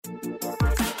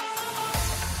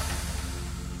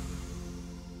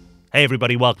Hey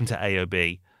everybody, welcome to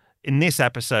AOB. In this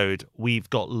episode, we've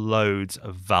got loads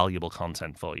of valuable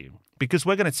content for you because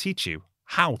we're going to teach you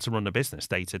how to run a business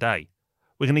day to day.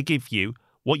 We're going to give you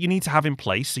what you need to have in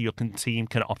place so your team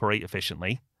can operate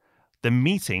efficiently, the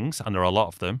meetings, and there are a lot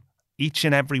of them, each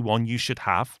and every one you should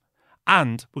have,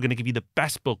 and we're going to give you the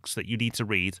best books that you need to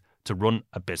read to run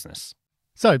a business.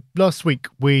 So last week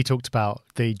we talked about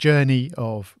the journey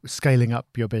of scaling up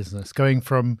your business, going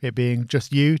from it being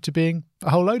just you to being a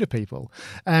whole load of people.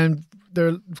 And there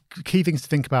are key things to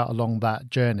think about along that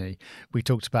journey. We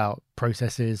talked about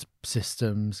processes,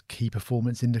 systems, key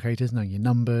performance indicators, knowing your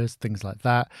numbers, things like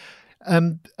that.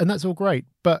 And that's all great.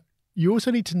 But you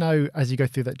also need to know, as you go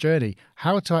through that journey,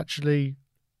 how to actually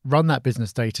run that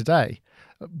business day to day.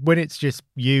 When it's just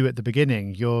you at the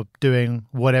beginning, you're doing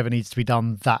whatever needs to be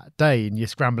done that day and you're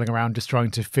scrambling around just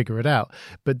trying to figure it out.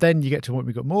 But then you get to a point where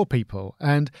we've got more people.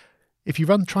 And if you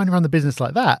trying to run the business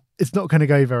like that, it's not going to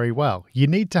go very well. You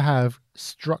need to have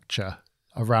structure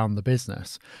around the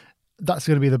business. That's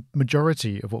going to be the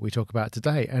majority of what we talk about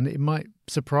today. And it might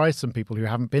surprise some people who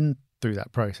haven't been through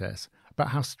that process about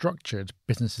how structured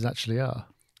businesses actually are.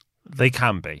 They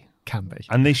can be. Can be.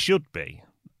 And they should be.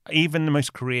 Even the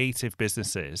most creative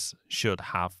businesses should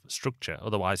have structure.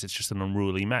 Otherwise, it's just an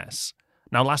unruly mess.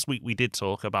 Now, last week we did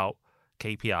talk about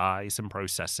KPIs and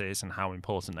processes and how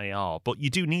important they are, but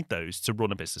you do need those to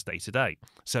run a business day to day.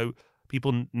 So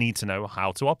people need to know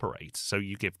how to operate. So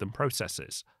you give them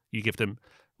processes. You give them,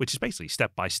 which is basically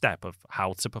step by step of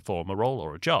how to perform a role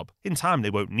or a job. In time, they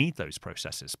won't need those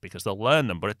processes because they'll learn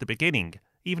them. But at the beginning,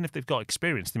 even if they've got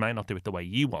experience, they might not do it the way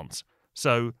you want.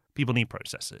 So people need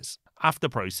processes. After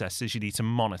processes, you need to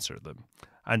monitor them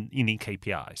and you need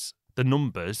KPIs, the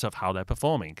numbers of how they're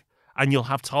performing. And you'll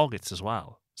have targets as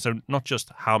well. So not just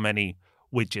how many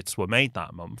widgets were made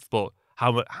that month, but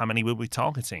how many were we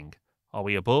targeting? Are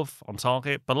we above, on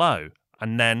target, below?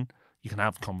 And then you can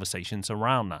have conversations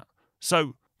around that.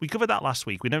 So we covered that last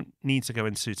week. We don't need to go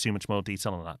into too much more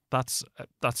detail on that.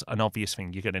 That's an obvious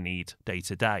thing you're going to need day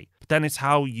to day. But then it's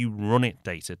how you run it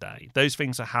day to day. Those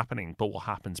things are happening, but what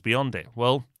happens beyond it?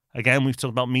 Well, again, we've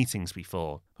talked about meetings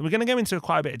before. But we're going to go into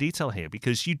quite a bit of detail here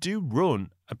because you do run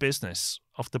a business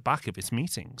off the back of its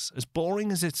meetings. As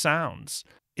boring as it sounds,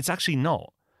 it's actually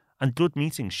not. And good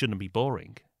meetings shouldn't be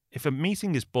boring. If a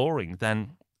meeting is boring,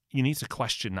 then you need to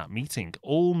question that meeting.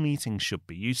 All meetings should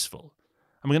be useful.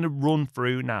 And we're going to run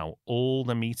through now all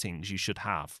the meetings you should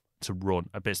have to run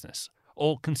a business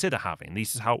or consider having.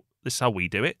 This is how we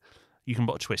do it. You can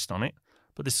put a twist on it,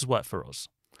 but this has worked for us.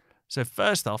 So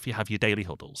first off, you have your daily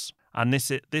huddles. And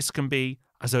this can be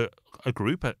as a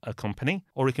group, a company,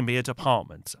 or it can be a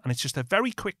department. And it's just a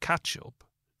very quick catch-up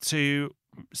to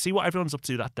see what everyone's up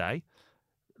to that day,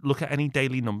 look at any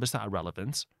daily numbers that are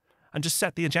relevant, and just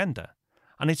set the agenda.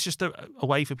 And it's just a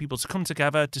way for people to come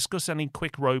together, discuss any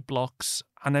quick roadblocks,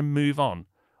 and then move on.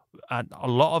 And a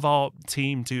lot of our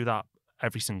team do that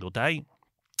every single day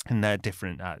in their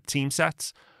different team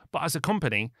sets. But as a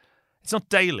company, it's not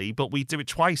daily, but we do it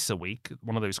twice a week,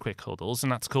 one of those quick huddles,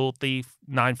 and that's called the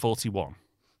 941.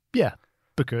 Yeah,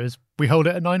 because we hold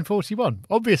it at 9:41,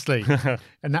 obviously,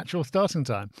 a natural starting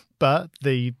time. But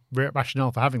the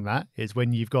rationale for having that is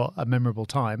when you've got a memorable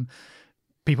time,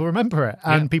 people remember it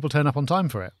and people turn up on time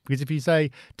for it. Because if you say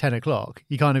 10 o'clock,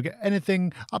 you kind of get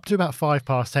anything up to about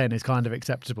 10:05 is kind of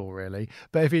acceptable, really.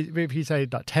 But if you say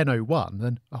like 10:01,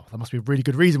 then, that must be a really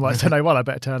good reason why it's 10:01. I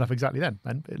better turn up exactly then.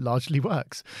 And it largely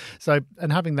works. So,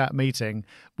 and having that meeting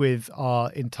with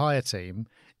our entire team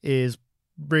is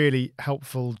really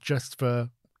helpful just for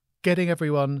getting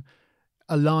everyone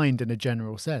aligned in a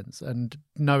general sense and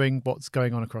knowing what's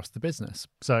going on across the business.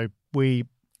 So we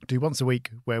do once a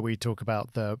week where we talk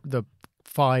about the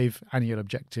 5 annual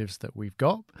objectives that we've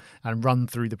got and run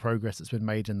through the progress that's been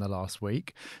made in the last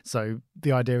week. So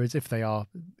the idea is if they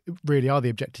really are the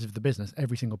objectives of the business,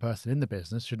 every single person in the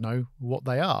business should know what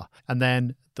they are. And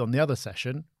then on the other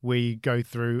session, we go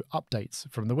through updates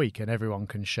from the week and everyone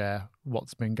can share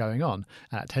what's been going on.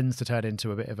 And it tends to turn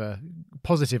into a bit of a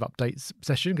positive updates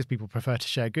session because people prefer to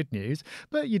share good news,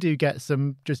 but you do get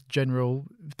some just general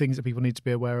things that people need to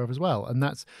be aware of as well. And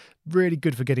that's really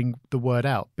good for getting the word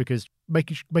out because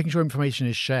making sure information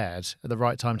is shared at the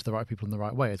right time to the right people in the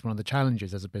right way is one of the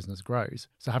challenges as a business grows.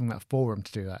 So having that forum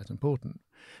to do that is important.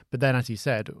 But then, as you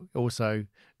said, also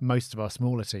most of our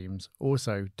smaller teams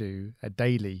also do a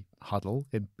daily huddle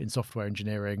in software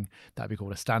engineering. That'd be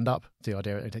called a stand-up. The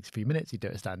idea it takes a few minutes, you do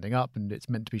it standing up, and it's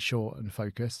meant to be short and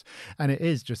focused. And it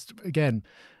is just, again,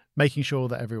 making sure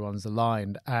that everyone's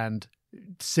aligned and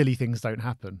silly things don't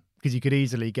happen. Because you could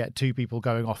easily get 2 people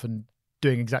going off and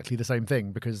doing exactly the same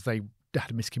thing because they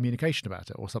had a miscommunication about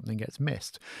it or something gets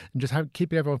missed. And just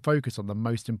keeping everyone focused on the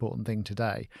most important thing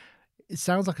today. It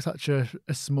sounds like such a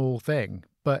small thing,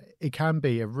 but it can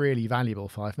be a really valuable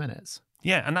 5 minutes.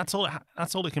 Yeah, and that's all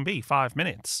it can be, 5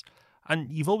 minutes. And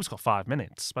you've always got 5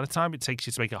 minutes. By the time it takes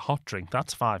you to make a hot drink,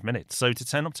 that's 5 minutes. So to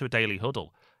turn up to a daily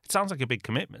huddle, it sounds like a big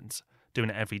commitment, doing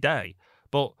it every day.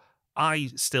 But I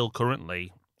still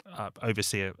currently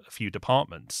oversee a few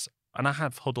departments, and I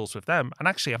have huddles with them. And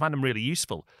actually, I find them really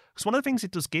useful. Because one of the things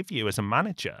it does give you as a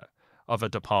manager of a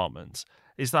department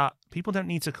is that people don't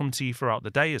need to come to you throughout the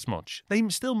day as much. They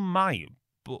still might,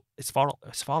 but it's far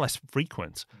less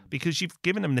frequent because you've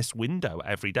given them this window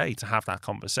every day to have that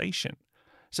conversation.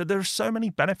 So there are so many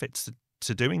benefits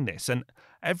to doing this, and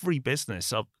every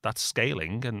business that's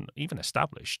scaling and even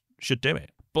established should do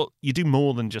it. But you do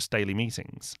more than just daily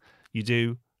meetings. You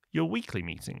do your weekly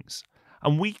meetings.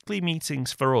 And weekly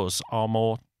meetings for us are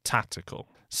more tactical.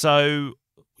 So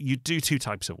you do 2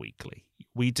 types of weekly.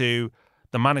 We do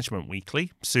the management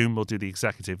weekly. Soon we'll do the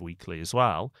executive weekly as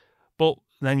well. But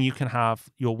then you can have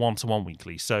your one-to-one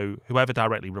weekly. So whoever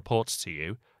directly reports to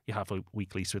you, you have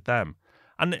weeklies with them.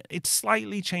 And it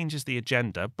slightly changes the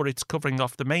agenda, but it's covering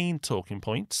off the main talking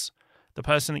points. The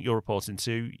person that you're reporting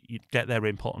to, you get their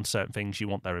input on certain things you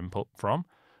want their input from.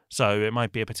 So it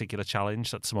might be a particular challenge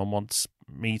that someone wants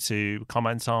me to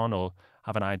comment on or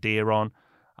have an idea on.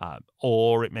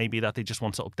 Or it may be that they just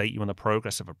want to update you on the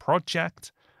progress of a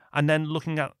project. And then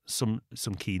looking at some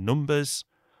key numbers.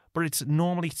 But it's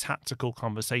normally tactical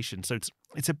conversation. So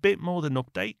it's a bit more than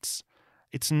updates.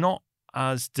 It's not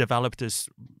as developed as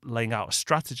laying out a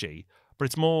strategy, but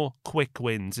it's more quick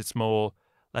wins. It's more,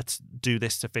 let's do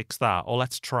this to fix that, or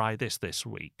let's try this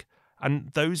week. And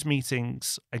those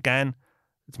meetings, again,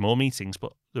 it's more meetings,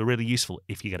 but they're really useful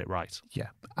if you get it right.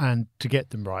 Yeah. And to get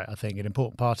them right, I think an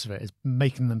important part of it is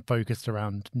making them focused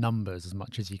around numbers as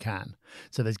much as you can.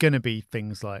 So there's going to be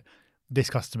things like, this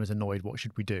customer's annoyed, what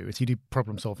should we do? So you do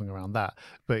problem solving around that,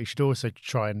 but you should also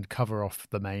try and cover off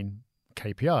the main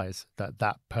KPIs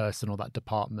that person or that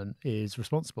department is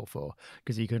responsible for,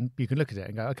 because you can look at it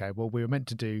and go, okay, well, we were meant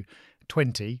to do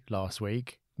 20 last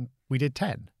week, we did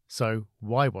 10. So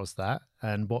why was that,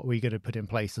 and what are we going to put in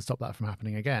place to stop that from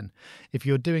happening again? If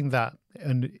you're doing that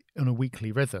on a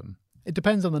weekly rhythm, it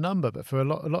depends on the number, but for a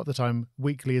lot of the time,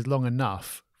 weekly is long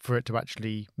enough for it to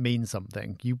actually mean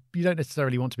something. You don't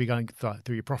necessarily want to be going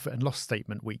through your profit and loss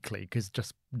statement weekly because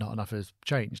just not enough has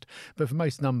changed. But for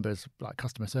most numbers, like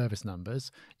customer service numbers,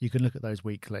 you can look at those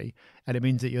weekly, and it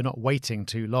means that you're not waiting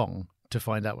too long to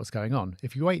find out what's going on.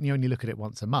 If you wait and you only look at it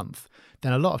once a month,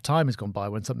 then a lot of time has gone by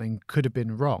when something could have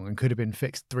been wrong and could have been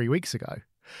fixed 3 weeks ago.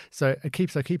 So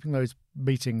keeping those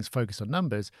meetings focused on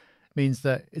numbers means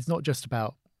that it's not just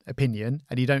about opinion,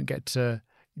 and you don't get to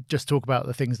just talk about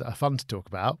the things that are fun to talk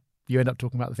about. You end up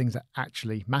talking about the things that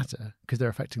actually matter because they're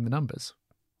affecting the numbers.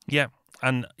 Yeah,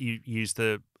 and you use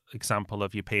the example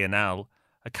of your P&L.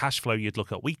 A cash flow you'd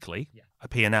look at weekly, a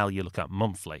P&L you look at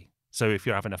monthly. So if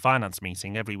you're having a finance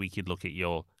meeting, every week you'd look at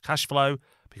your cash flow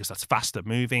because that's faster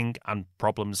moving and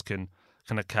problems can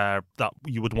occur that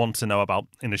you would want to know about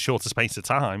in a shorter space of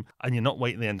time. And you're not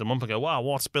waiting the end of the month and go, wow,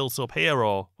 what's built up here?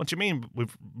 Or what do you mean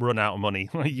we've run out of money?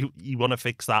 you want to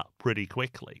fix that pretty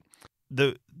quickly.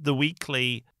 The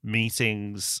weekly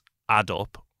meetings add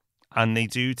up and they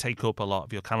do take up a lot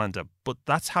of your calendar. But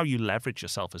that's how you leverage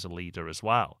yourself as a leader as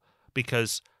well,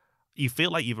 because you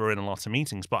feel like you've run a lot of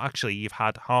meetings, but actually you've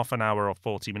had half an hour or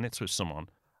 40 minutes with someone,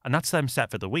 and that's them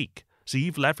set for the week. So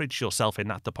you've leveraged yourself in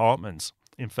that department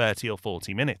in 30 or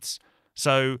 40 minutes.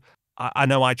 So I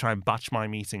know I try and batch my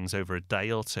meetings over a day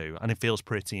or two, and it feels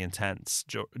pretty intense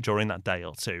during that day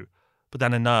or two. But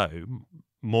then I know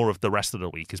more of the rest of the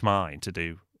week is mine to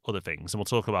do other things. And we'll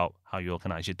talk about how you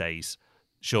organise your days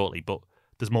shortly, but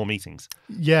there's more meetings.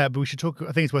 Yeah, but we should talk.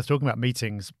 I think it's worth talking about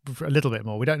meetings for a little bit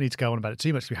more. We don't need to go on about it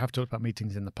too much. We have talked about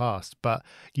meetings in the past, but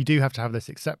you do have to have this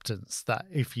acceptance that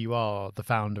if you are the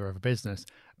founder of a business,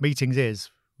 meetings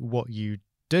is what you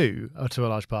do to a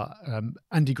large part.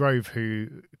 Andy Grove, who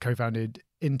co-founded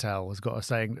Intel, has got a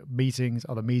saying that meetings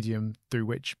are the medium through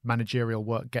which managerial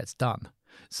work gets done.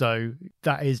 So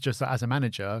that is just that as a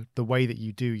manager, the way that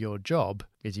you do your job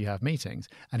is you have meetings.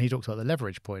 And he talks about the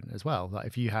leverage point as well. That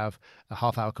if you have a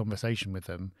half-hour conversation with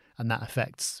them and that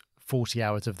affects 40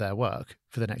 hours of their work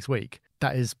for the next week,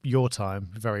 that is your time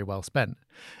very well spent.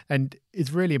 And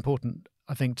it's really important,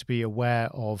 I think, to be aware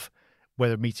of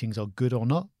whether meetings are good or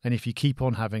not. And if you keep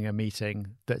on having a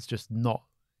meeting that's just not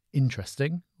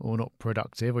interesting or not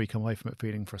productive, or you come away from it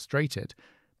feeling frustrated,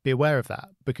 be aware of that,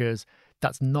 because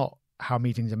that's not how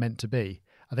meetings are meant to be.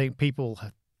 I think people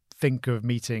think of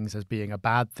meetings as being a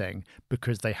bad thing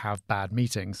because they have bad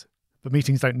meetings, But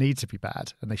meetings don't need to be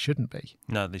bad, and they shouldn't be.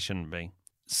 No, they shouldn't be.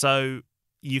 So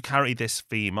you carry this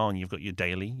theme on. You've got your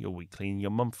daily, your weekly, and your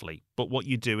monthly. But what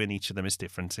you do in each of them is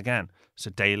different again.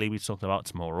 So daily, we've talked about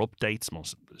it's more updates, more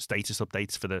status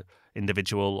updates for the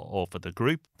individual or for the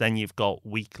group. Then you've got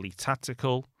weekly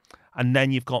tactical, and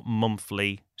then you've got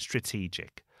monthly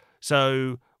strategic.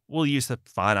 So we'll use the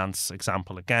finance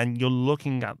example again. You're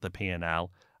looking at the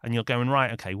P&L and you're going,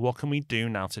 right, okay, what can we do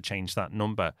now to change that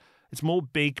number? It's more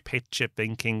big picture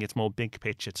thinking. It's more big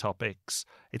picture topics.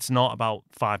 It's not about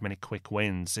 5-minute quick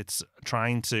wins. It's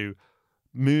trying to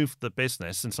move the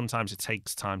business, and sometimes it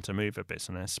takes time to move the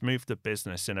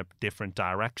business in a different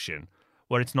direction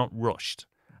where it's not rushed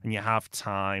and you have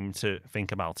time to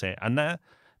think about it. And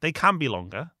they can be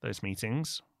longer, those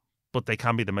meetings, but they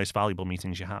can be the most valuable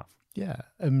meetings you have. Yeah.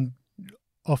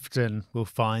 Often we'll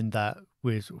find that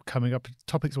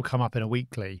topics will come up in a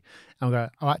weekly and we'll go,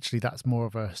 oh, actually, that's more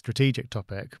of a strategic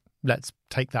topic. Let's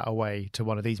take that away to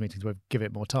one of these meetings where we give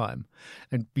it more time.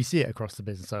 And we see it across the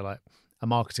business. So like a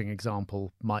marketing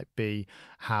example might be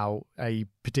how a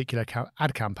particular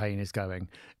ad campaign is going.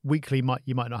 Weekly,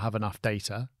 you might not have enough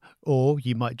data, or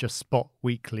you might just spot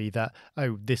weekly that,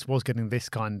 oh, this was getting this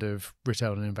kind of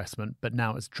return on investment, but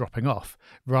now it's dropping off.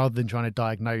 Rather than trying to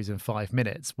diagnose in 5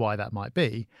 minutes why that might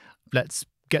be, let's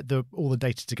get all the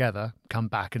data together, come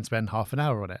back and spend half an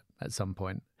hour on it at some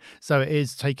point. So it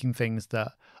is taking things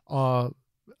that are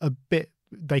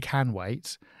they can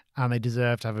wait and they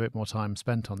deserve to have a bit more time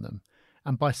spent on them.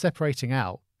 And by separating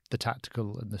out the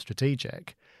tactical and the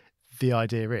strategic, the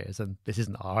idea is, and this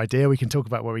isn't our idea, we can talk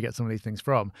about where we get some of these things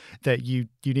from, that you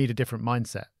need a different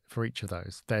mindset for each of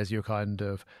those. There's your kind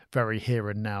of very here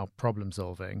and now problem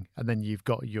solving, and then you've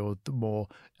got your more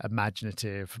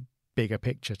imaginative, bigger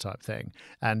picture type thing.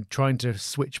 And trying to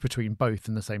switch between both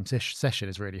in the same session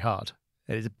is really hard.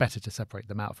 It is better to separate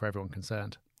them out for everyone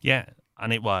concerned. Yeah,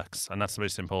 and it works, and that's the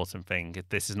most important thing.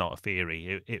 This is not a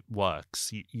theory. It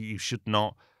works. You should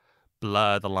not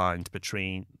blur the lines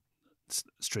between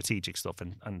strategic stuff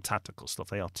and tactical stuff.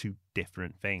 They are two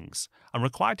different things and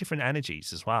require different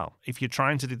energies as well. If you're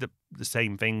trying to do the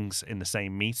same things in the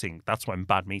same meeting, that's when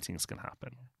bad meetings can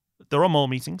happen. There are more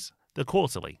meetings. They're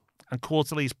quarterly, and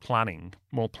quarterly is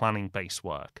more planning-based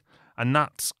work, and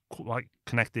that's quite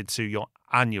connected to your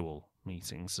annual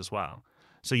meetings as well.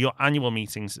 So your annual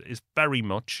meetings is very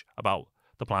much about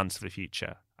the plans for the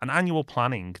future. And annual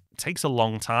planning takes a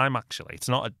long time, actually.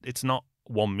 It's not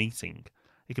one meeting.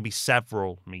 It can be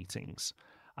several meetings.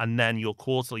 And then your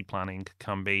quarterly planning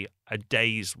can be a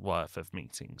day's worth of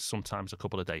meetings, sometimes a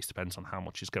couple of days, depends on how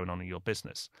much is going on in your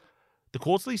business. The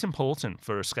quarterly is important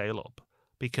for a scale-up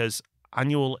because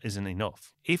annual isn't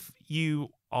enough. If you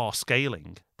are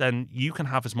scaling, then you can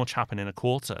have as much happen in a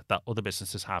quarter that other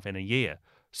businesses have in a year.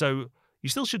 So you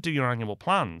still should do your annual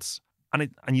plans, and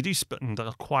you do spend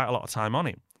quite a lot of time on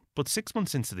it. But 6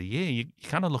 months into the year, you're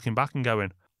kind of looking back and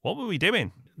going, what were we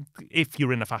doing if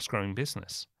you're in a fast-growing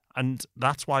business? And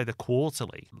that's why the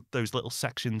quarterly, those little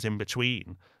sections in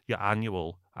between your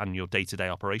annual and your day-to-day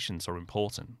operations are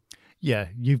important. Yeah,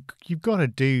 you've got to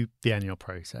do the annual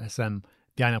process. The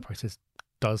annual process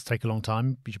does take a long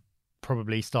time. You should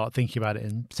probably start thinking about it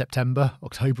in September,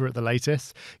 October at the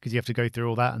latest, because you have to go through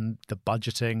all that, and the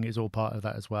budgeting is all part of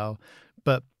that as well.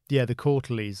 But yeah, the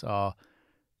quarterlies are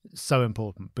so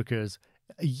important because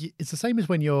it's the same as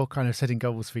when you're kind of setting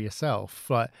goals for yourself,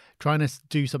 like trying to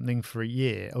do something for a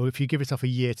year, or if you give yourself a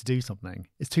year to do something,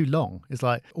 it's too long. It's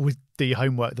like always do your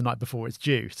homework the night before it's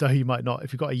due. So you might not,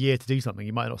 if you've got a year to do something,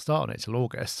 you might not start on it till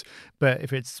August. But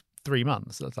if it's 3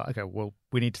 months, that's like, okay, well,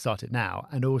 we need to start it now.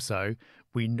 And also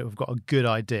we've got a good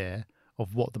idea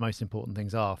of what the most important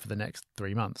things are for the next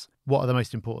 3 months. What are the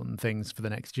most important things for the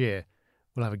next year?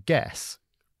 We'll have a guess,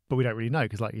 but we don't really know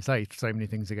because, like you say, so many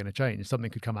things are going to change. Something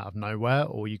could come out of nowhere,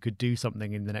 or you could do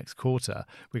something in the next quarter.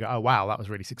 We go, oh, wow, that was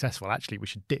really successful. Actually, we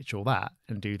should ditch all that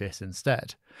and do this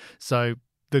instead. So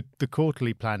the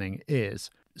quarterly planning is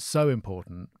so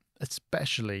important,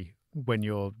 especially when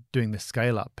you're doing the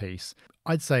scale-up piece.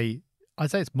 I'd say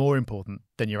it's more important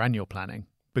than your annual planning,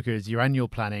 because your annual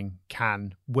planning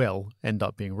will end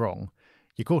up being wrong.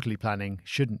 Your quarterly planning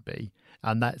shouldn't be.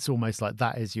 And that's almost like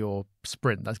that is your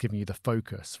sprint. That's giving you the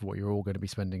focus for what you're all going to be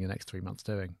spending the next 3 months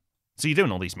doing. So you're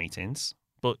doing all these meetings,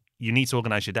 but you need to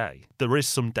organise your day. There is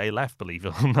some day left, believe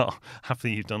it or not, after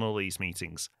you've done all these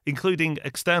meetings, including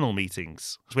external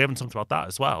meetings, because we haven't talked about that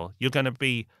as well. You're going to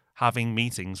be having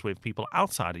meetings with people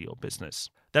outside of your business.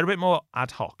 They're a bit more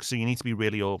ad hoc, so you need to be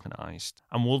really organised.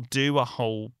 And we'll do a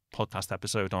whole podcast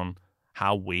episode on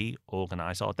how we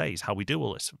organise our days, how we do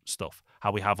all this stuff,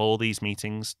 how we have all these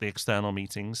meetings, the external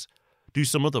meetings, do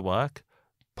some other work,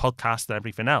 podcast and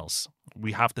everything else,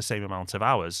 we have the same amount of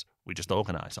hours. We just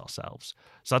organize ourselves.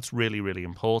 So that's really, really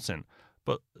important.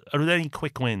 But are there any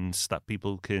quick wins that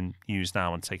people can use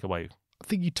now and take away? I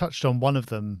think you touched on one of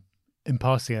them in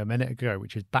passing a minute ago,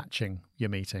 which is batching your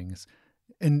meetings.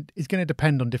 And it's going to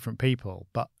depend on different people,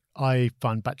 but I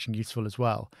find batching useful as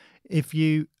well. If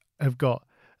you've got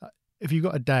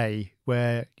a day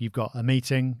where you've got a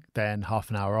meeting, then half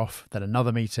an hour off, then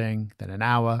another meeting, then an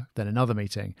hour, then another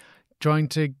meeting, trying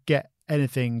to get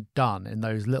anything done in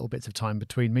those little bits of time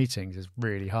between meetings is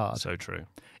really hard. So true.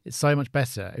 It's so much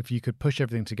better if you could push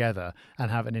everything together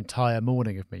and have an entire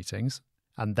morning of meetings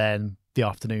and then the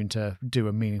afternoon to do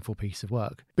a meaningful piece of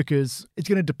work, because it's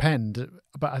going to depend.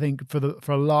 But I think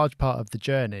for a large part of the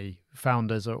journey,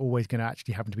 founders are always going to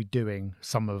actually happen to be doing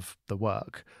some of the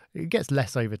work. It gets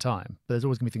less over time, but there's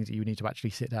always going to be things that you need to actually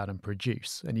sit down and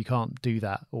produce, and you can't do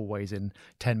that always in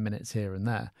 10 minutes here and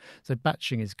there. So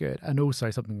batching is good, and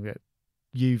also something that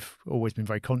you've always been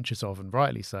very conscious of, and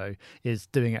rightly so, is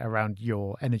doing it around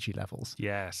your energy levels.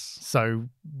 Yes. So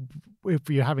if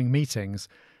you're having meetings,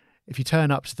 if you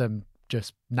turn up to them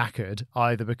just knackered,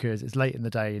 either because it's late in the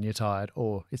day and you're tired,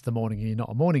 or it's the morning and you're not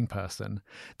a morning person,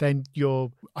 then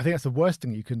I think that's the worst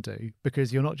thing you can do,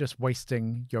 because you're not just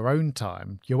wasting your own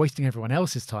time, you're wasting everyone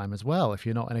else's time as well if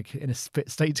you're not in a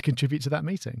fit state to contribute to that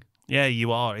meeting. Yeah,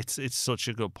 you are. It's such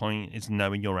a good point. It's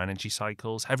knowing your energy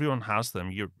cycles. Everyone has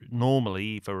them. You're normally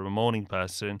either a morning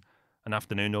person, an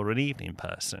afternoon, or an evening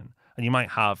person, and you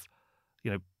might have,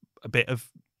 a bit of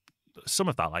some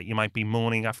of that. Like you might be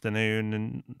morning, afternoon,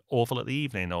 and awful at the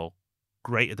evening, or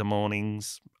great at the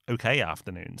mornings, okay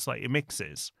afternoons. Like it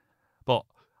mixes. But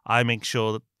I make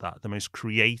sure that the most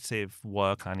creative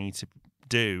work I need to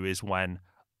do is when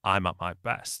I'm at my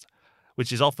best,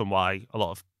 which is often why a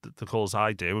lot of the calls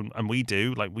I do, and we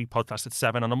do, like we podcast at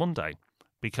 7 on a Monday,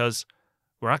 because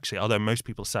we're actually, although most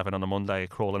people 7 on a Monday are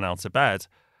crawling out of bed,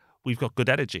 we've got good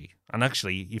energy. And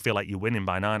actually, you feel like you're winning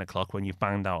by 9 o'clock when you've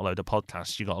banged out a load of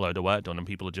podcasts, you got a load of work done, and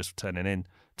people are just turning in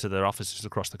to their offices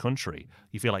across the country.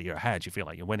 You feel like you're ahead. You feel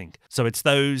like you're winning. So it's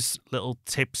those little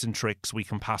tips and tricks we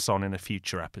can pass on in a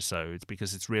future episode,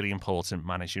 because it's really important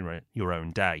managing your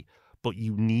own day. But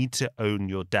you need to own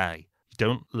your day.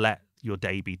 Don't let your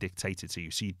day be dictated to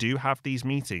you. So you do have these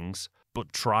meetings,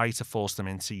 but try to force them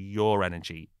into your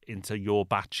energy, into your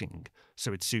batching,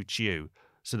 so it suits you.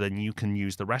 So then you can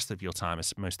use the rest of your time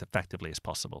as most effectively as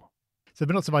possible. So there have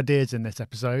been lots of ideas in this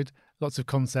episode, lots of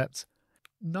concepts.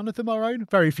 None of them are our own.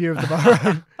 Very few of them are our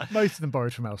own. Most of them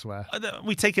borrowed from elsewhere.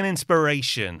 We take an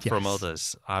inspiration from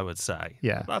others, I would say.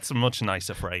 Yeah. That's a much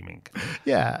nicer framing.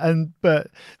 Yeah, but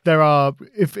there are,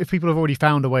 if people have already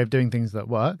found a way of doing things that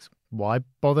works, why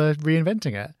bother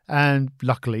reinventing it? And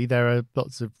luckily, there are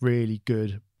lots of really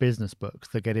good business books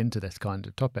that get into this kind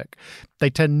of topic. They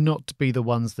tend not to be the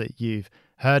ones that you've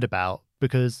heard about,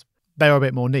 because they are a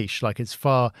bit more niche. Like it's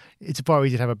far easier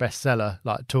to have a bestseller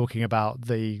like talking about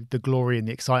the glory and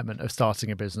the excitement of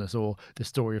starting a business, or the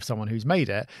story of someone who's made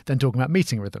it, than talking about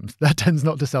meeting rhythms. That tends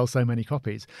not to sell so many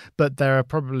copies. But there are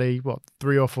probably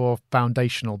 3 or 4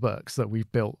 foundational books that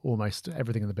we've built almost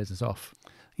everything in the business off.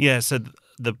 Yeah, so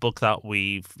the book that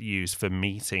we've used for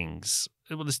meetings,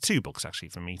 well, there's 2 books actually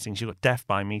for meetings. You've got Death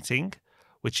by Meeting,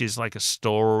 which is like a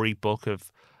story book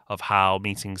of how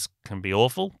meetings can be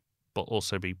awful, but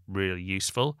also be really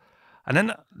useful. And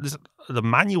then there's the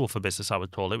manual for business, I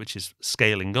would call it, which is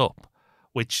Scaling Up,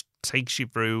 which takes you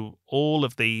through all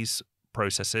of these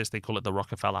processes. They call it the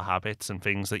Rockefeller habits and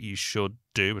things that you should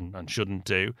do and shouldn't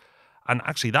do. And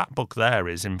actually that book there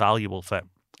is invaluable for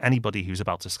anybody who's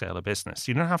about to scale a business.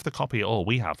 You don't have to copy it all.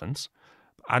 We haven't.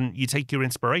 And you take your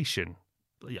inspiration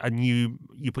and you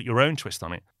put your own twist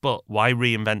on it. But why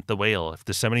reinvent the wheel? If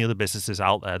there's so many other businesses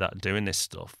out there that are doing this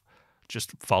stuff,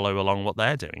 just follow along what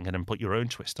they're doing and then put your own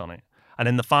twist on it. And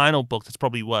in the final book that's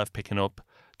probably worth picking up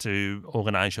to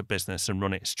organize your business and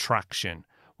run it is Traction,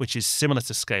 which is similar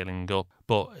to Scaling Up,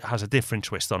 but has a different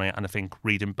twist on it. And I think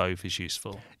reading both is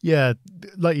useful. Yeah,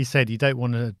 like you said, you don't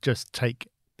want to just take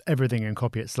everything and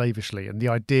copy it slavishly. And the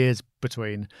ideas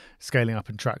between Scaling Up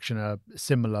and Traction are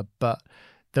similar, but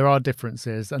there are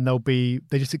differences, and they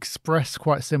just express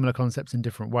quite similar concepts in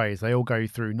different ways. They all go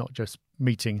through not just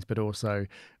meetings, but also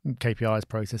KPIs,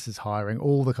 processes, hiring,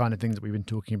 all the kind of things that we've been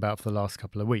talking about for the last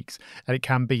couple of weeks. And it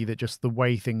can be that just the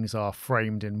way things are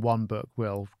framed in one book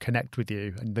will connect with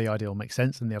you, and the idea will make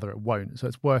sense, and the other it won't. So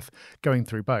it's worth going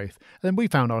through both. And then we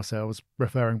found ourselves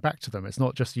referring back to them. It's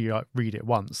not just you read it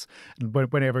once. And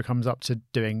whenever it comes up to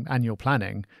doing annual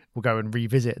planning, we'll go and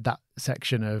revisit that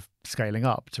section of Scaling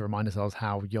Up to remind ourselves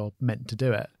how you're meant to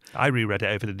do it. I reread it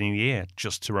over the new year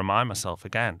just to remind myself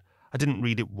again. I didn't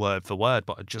read it word for word,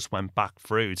 but I just went back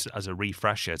through as a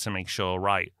refresher to make sure,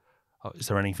 right, is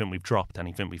there anything we've dropped,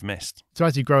 anything we've missed? So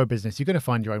as you grow a business, you're going to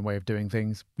find your own way of doing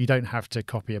things. You don't have to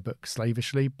copy a book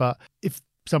slavishly, but if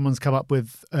someone's come up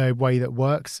with a way that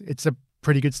works, it's a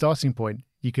pretty good starting point.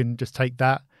 You can just take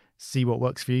that, see what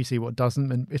works for you, see what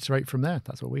doesn't, and iterate from there.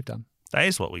 That's what we've done. That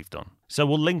is what we've done. So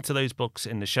we'll link to those books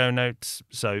in the show notes.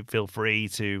 So feel free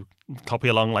to copy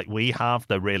along like we have.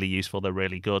 They're really useful. They're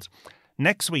really good.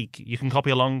 Next week, you can copy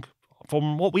along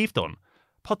from what we've done.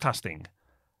 Podcasting.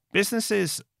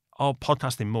 Businesses are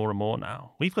podcasting more and more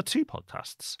now. We've got 2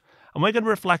 podcasts. And we're going to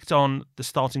reflect on the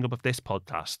starting up of this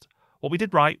podcast, what we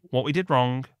did right, what we did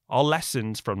wrong, our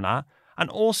lessons from that, and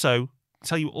also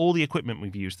tell you all the equipment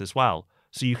we've used as well,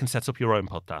 so you can set up your own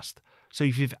podcast. So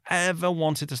if you've ever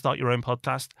wanted to start your own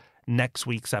podcast, next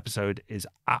week's episode is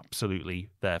absolutely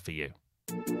there for you.